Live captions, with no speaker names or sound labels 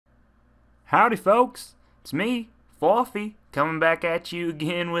Howdy folks, it's me, Fwafy, coming back at you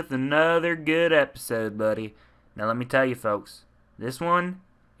again with another good episode, buddy. Now let me tell you folks, this one,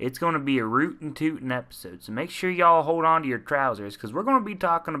 it's going to be a rootin' tootin' episode, so make sure y'all hold on to your trousers, because we're going to be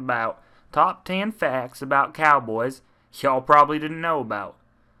talking about top 10 facts about cowboys y'all probably didn't know about.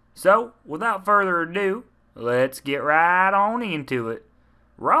 So, without further ado, let's get right on into it.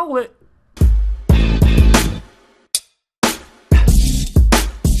 Roll it!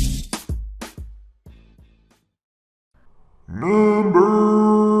 Number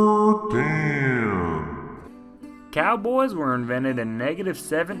 10. Cowboys were invented in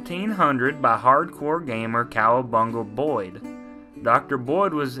 -1700 by hardcore gamer Cowabunga Boyd. Dr.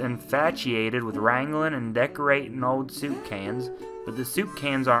 Boyd was infatuated with wrangling and decorating old soup cans, but the soup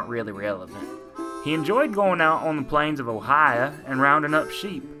cans aren't really relevant. He enjoyed going out on the plains of Ohio and rounding up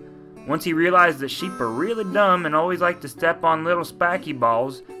sheep. Once he realized that sheep are really dumb and always like to step on little spiky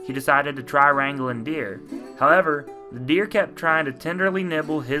balls, he decided to try wrangling deer. However, the deer kept trying to tenderly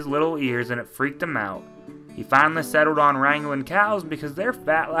nibble his little ears and it freaked him out. He finally settled on wrangling cows because they're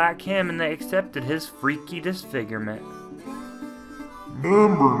fat like him and they accepted his freaky disfigurement.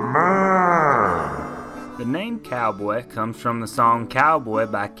 Number 9. The name Cowboy comes from the song Cowboy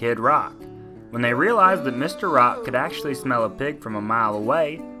by Kid Rock. When they realized that Mr. Rock could actually smell a pig from a mile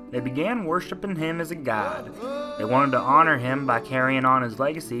away, they began worshiping him as a god. They wanted to honor him by carrying on his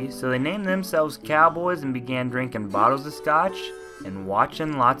legacy, so they named themselves Cowboys and began drinking bottles of scotch and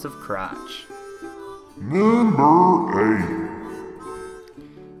watching lots of crotch. Number 8.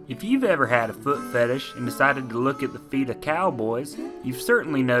 If you've ever had a foot fetish and decided to look at the feet of cowboys, you've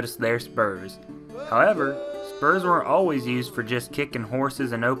certainly noticed their spurs. However, spurs weren't always used for just kicking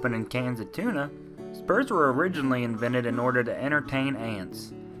horses and opening cans of tuna. Spurs were originally invented in order to entertain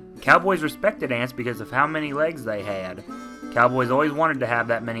ants. Cowboys respected ants because of how many legs they had. Cowboys always wanted to have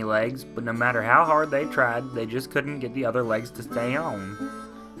that many legs, but no matter how hard they tried, they just couldn't get the other legs to stay on.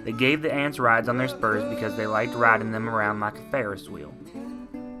 They gave the ants rides on their spurs because they liked riding them around like a Ferris wheel.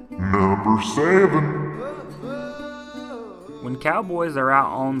 Number 7. When cowboys are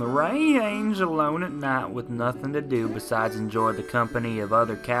out on the range alone at night with nothing to do besides enjoy the company of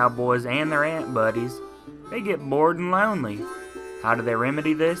other cowboys and their ant buddies, they get bored and lonely. How do they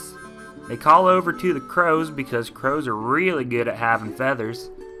remedy this? They call over to the crows because crows are really good at having feathers.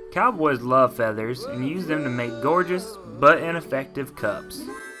 Cowboys love feathers and use them to make gorgeous but ineffective cups.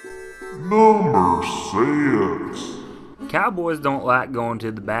 Number 6. Cowboys don't like going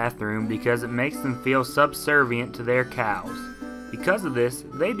to the bathroom because it makes them feel subservient to their cows. Because of this,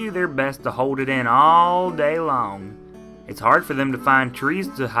 they do their best to hold it in all day long. It's hard for them to find trees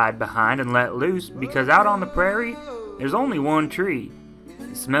to hide behind and let loose because out on the prairie, there's only one tree.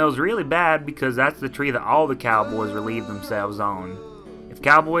 It smells really bad because that's the tree that all the cowboys relieve themselves on. If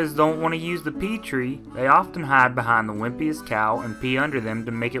cowboys don't want to use the pee tree, they often hide behind the wimpiest cow and pee under them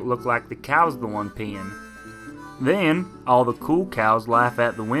to make it look like the cow's the one peeing. Then, all the cool cows laugh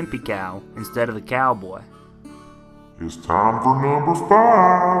at the wimpy cow instead of the cowboy. It's time for number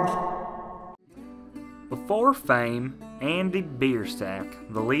 5. Before fame, Andy Biersack,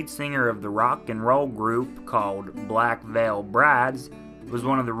 the lead singer of the rock and roll group called Black Veil Brides, was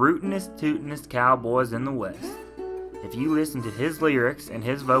one of the rootinest, tootinest cowboys in the West. If you listen to his lyrics and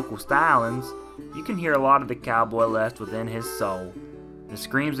his vocal stylings, you can hear a lot of the cowboy left within his soul. The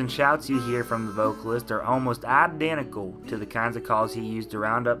screams and shouts you hear from the vocalist are almost identical to the kinds of calls he used to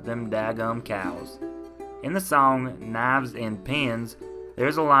round up them daggum cows. In the song Knives and Pins,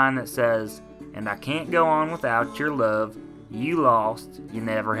 there's a line that says, "And I can't go on without your love, you lost, you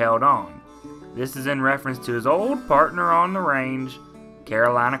never held on." This is in reference to his old partner on the range,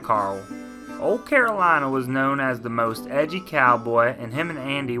 Carolina Carl. Old Carolina was known as the most edgy cowboy and him and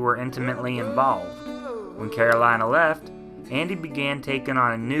Andy were intimately involved. When Carolina left, Andy began taking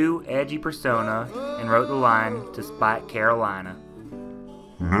on a new, edgy persona and wrote the line to spite Carolina.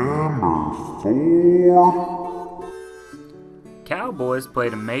 Number 4. Cowboys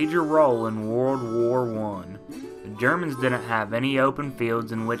played a major role in World War I. The Germans didn't have any open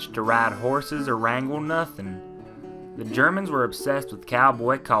fields in which to ride horses or wrangle nothing. The Germans were obsessed with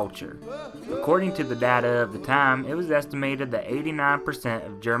cowboy culture. According to the data of the time, it was estimated that 89%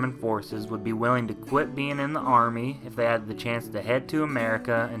 of German forces would be willing to quit being in the army if they had the chance to head to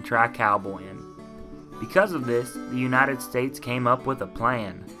America and try cowboying. Because of this, the United States came up with a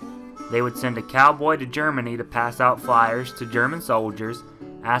plan. They would send a cowboy to Germany to pass out flyers to German soldiers,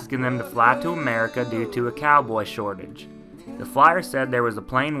 asking them to fly to America due to a cowboy shortage. The flyer said there was a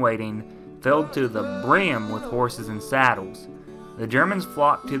plane waiting, filled to the brim with horses and saddles. The Germans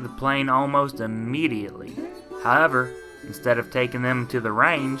flocked to the plane almost immediately. However, instead of taking them to the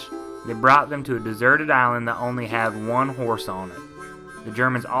range, They brought them to a deserted island that only had one horse on it. The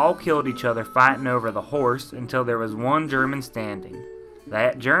Germans all killed each other fighting over the horse until there was one German standing.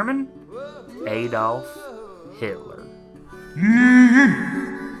 That German? Adolf Hitler. Yee!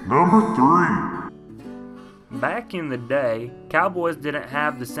 Number 3. Back in the day, cowboys didn't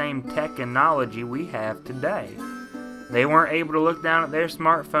have the same technology we have today. They weren't able to look down at their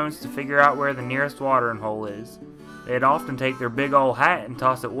smartphones to figure out where the nearest watering hole is. They'd often take their big old hat and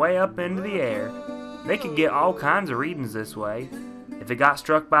toss it way up into the air. They could get all kinds of readings this way. If it got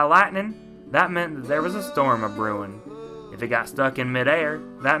struck by lightning, that meant that there was a storm a-brewing. If it got stuck in midair,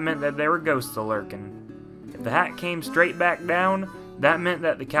 that meant that there were ghosts a-lurking. If the hat came straight back down, that meant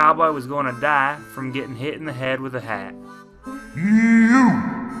that the cowboy was going to die from getting hit in the head with a hat. You!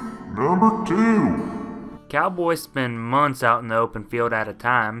 Number 2. Cowboys spend months out in the open field at a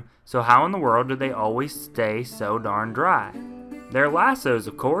time, so how in the world do they always stay so darn dry? Their lassos,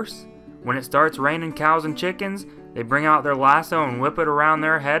 of course. When it starts raining cows and chickens, they bring out their lasso and whip it around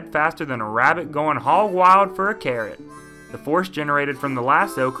their head faster than a rabbit going hog wild for a carrot. The force generated from the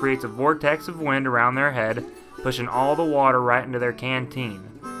lasso creates a vortex of wind around their head, pushing all the water right into their canteen.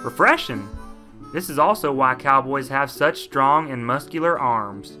 Refreshing! This is also why cowboys have such strong and muscular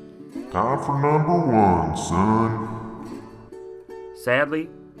arms. Time for number 1, son. Sadly,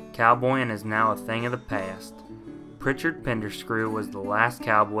 cowboying is now a thing of the past. Pritchard Penderscrew was the last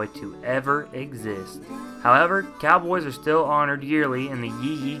cowboy to ever exist. However, cowboys are still honored yearly in the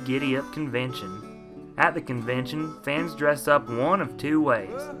Yee Yee Giddy Up convention. At the convention, fans dress up one of two ways.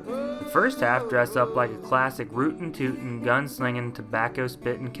 The first half dress up like a classic rootin' tootin', gun-slinging,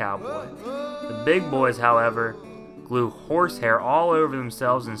 tobacco-spittin' cowboy. The big boys, however, glue horsehair all over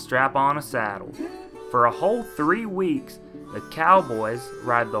themselves and strap on a saddle. For a whole 3 weeks, the cowboys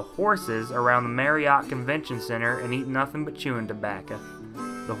ride the horses around the Marriott Convention Center and eat nothing but chewing tobacco.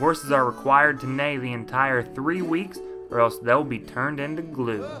 The horses are required to neigh the entire 3 weeks or else they'll be turned into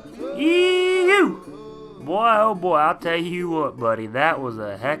glue. Ew! Boy, oh boy, I'll tell you what, buddy, that was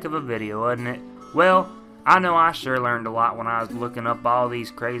a heck of a video, wasn't it? Well, I know I sure learned a lot when I was looking up all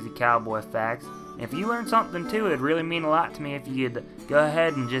these crazy cowboy facts. If you learned something too, it'd really mean a lot to me if you'd go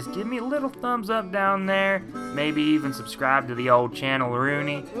ahead and just give me a little thumbs up down there, maybe even subscribe to the old channel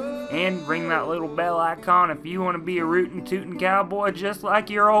Rooney, and ring that little bell icon if you want to be a rootin' tootin' cowboy just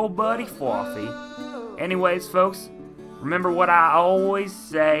like your old buddy Fwafy. Anyways, folks, remember what I always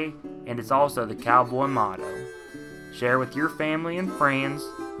say, and it's also the cowboy motto. Share with your family and friends,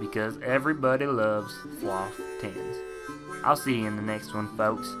 because everybody loves Fwaf 10s. I'll see you in the next one,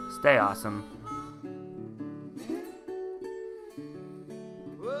 folks. Stay awesome.